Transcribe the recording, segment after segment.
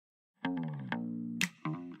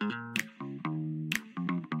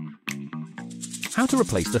How to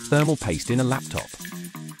replace the thermal paste in a laptop.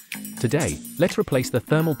 Today, let's replace the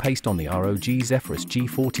thermal paste on the ROG Zephyrus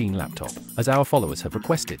G14 laptop, as our followers have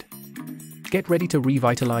requested. Get ready to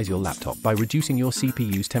revitalize your laptop by reducing your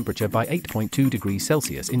CPU's temperature by 8.2 degrees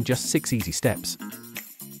Celsius in just 6 easy steps.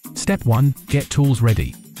 Step 1. Get tools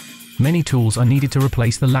ready. Many tools are needed to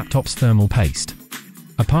replace the laptop's thermal paste.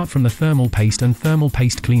 Apart from the thermal paste and thermal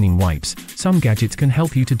paste cleaning wipes, some gadgets can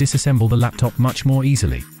help you to disassemble the laptop much more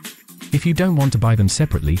easily. If you don't want to buy them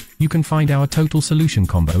separately, you can find our total solution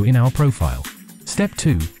combo in our profile. Step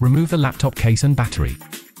 2. Remove the laptop case and battery.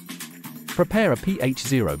 Prepare a pH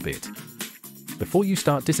 0 bit. Before you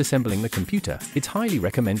start disassembling the computer, it's highly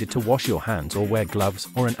recommended to wash your hands or wear gloves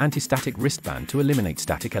or an anti-static wristband to eliminate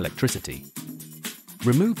static electricity.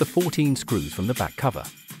 Remove the 14 screws from the back cover.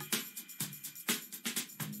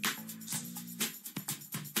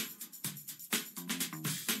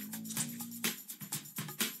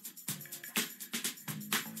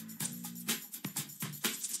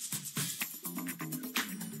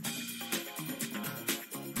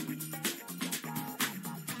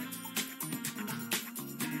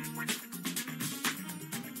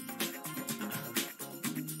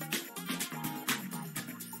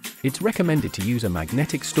 It's recommended to use a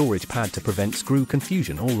magnetic storage pad to prevent screw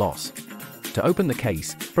confusion or loss. To open the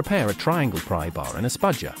case, prepare a triangle pry bar and a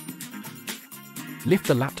spudger. Lift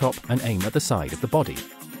the laptop and aim at the side of the body.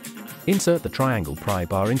 Insert the triangle pry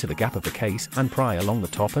bar into the gap of the case and pry along the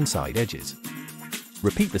top and side edges.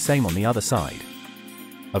 Repeat the same on the other side.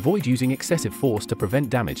 Avoid using excessive force to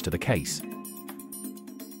prevent damage to the case.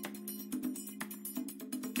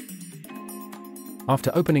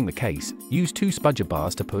 After opening the case, use 2 spudger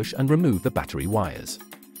bars to push and remove the battery wires.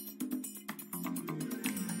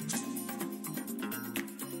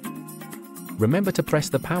 Remember to press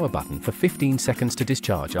the power button for 15 seconds to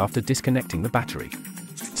discharge after disconnecting the battery.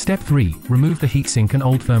 Step 3. Remove the heatsink and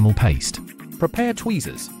old thermal paste. Prepare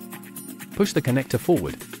tweezers. Push the connector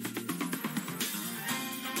forward.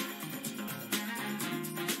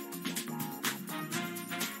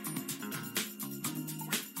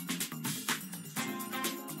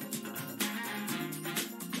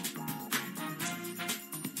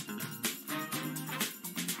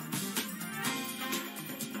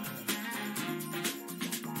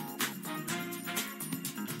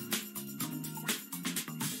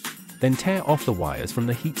 Then tear off the wires from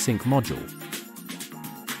the heatsink module.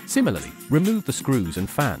 Similarly, remove the screws and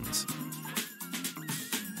fans.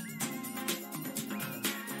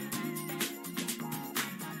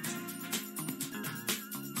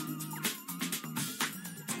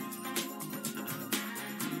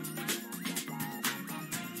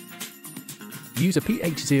 Use a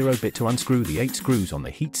pH 0 bit to unscrew the 8 screws on the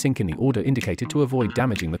heatsink in the order indicated to avoid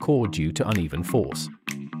damaging the core due to uneven force.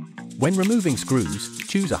 When removing screws,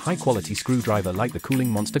 choose a high-quality screwdriver like the Kooling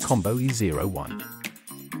Monster Combo E01.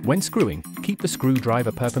 When screwing, keep the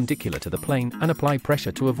screwdriver perpendicular to the plane and apply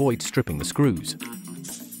pressure to avoid stripping the screws.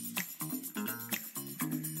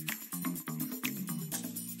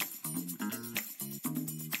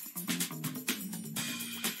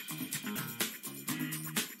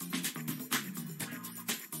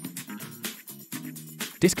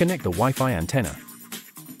 Disconnect the Wi-Fi antenna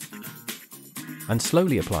and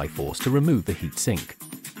slowly apply force to remove the heat sink.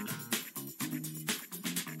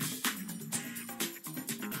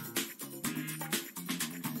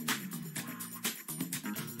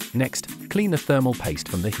 Next, clean the thermal paste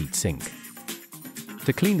from the heat sink.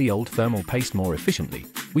 To clean the old thermal paste more efficiently,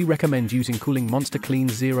 we recommend using Kooling Monster Clean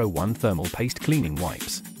 01 thermal paste cleaning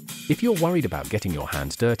wipes. If you're worried about getting your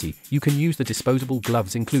hands dirty, you can use the disposable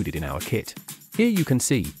gloves included in our kit. Here you can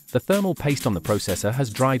see, the thermal paste on the processor has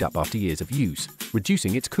dried up after years of use,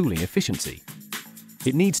 reducing its cooling efficiency.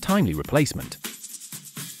 It needs timely replacement.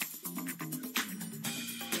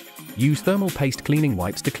 Use thermal paste cleaning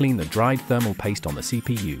wipes to clean the dried thermal paste on the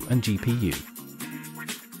CPU and GPU.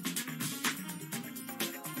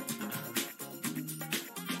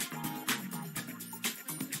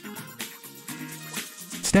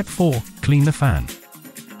 Step 4. Clean the fan.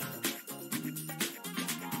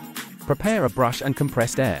 Prepare a brush and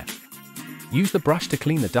compressed air. Use the brush to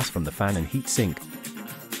clean the dust from the fan and heat sink.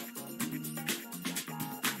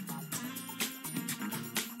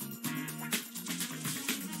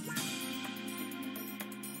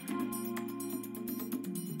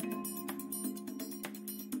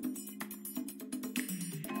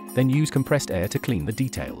 Then use compressed air to clean the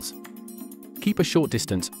details. Keep a short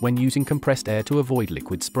distance when using compressed air to avoid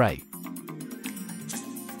liquid spray.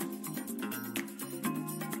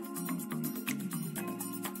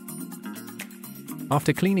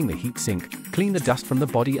 After cleaning the heatsink, clean the dust from the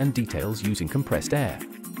body and details using compressed air.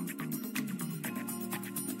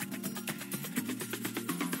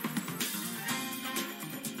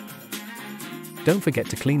 Don't forget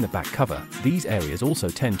to clean the back cover, these areas also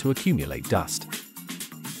tend to accumulate dust.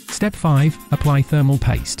 Step 5. Apply thermal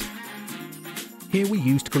paste. Here we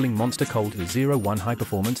used Kooling Monster Cold 01 High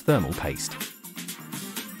Performance Thermal Paste.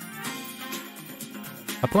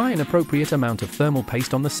 Apply an appropriate amount of thermal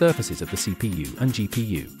paste on the surfaces of the CPU and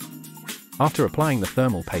GPU. After applying the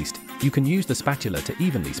thermal paste, you can use the spatula to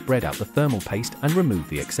evenly spread out the thermal paste and remove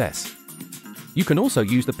the excess. You can also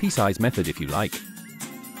use the pea-size method if you like.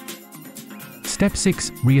 Step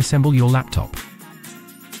 6. Reassemble your laptop.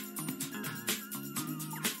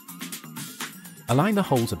 Align the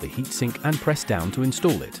holes of the heatsink and press down to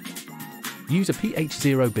install it. Use a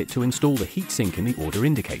PH0 bit to install the heatsink in the order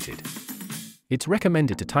indicated. It's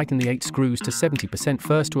recommended to tighten the 8 screws to 70%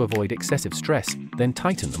 first to avoid excessive stress, then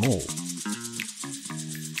tighten them all.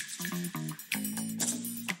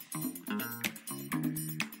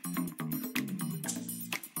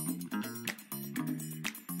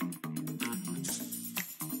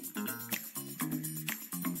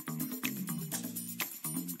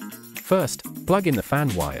 First, plug in the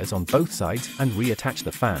fan wires on both sides and reattach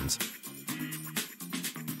the fans.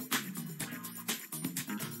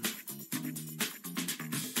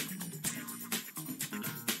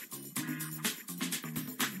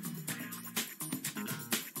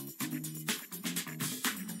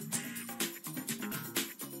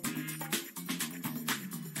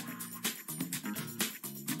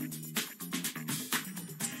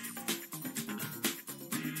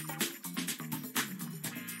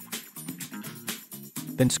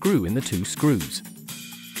 Then screw in the 2 screws.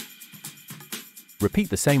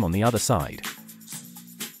 Repeat the same on the other side.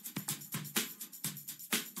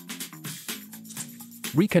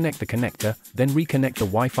 Reconnect the connector, then reconnect the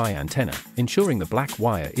Wi-Fi antenna, ensuring the black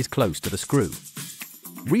wire is close to the screw.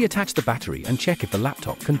 Reattach the battery and check if the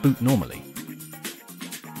laptop can boot normally.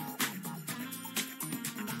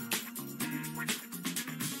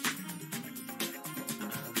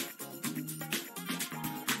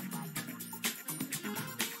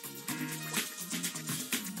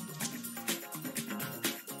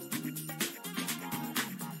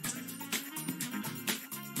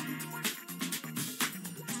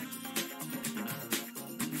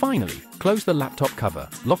 Finally, close the laptop cover,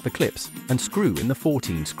 lock the clips, and screw in the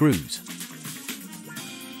 14 screws.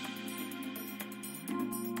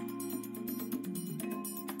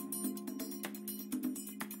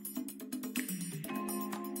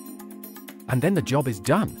 And then the job is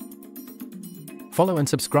done. Follow and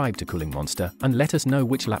subscribe to Kooling Monster and let us know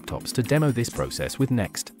which laptops to demo this process with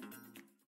next.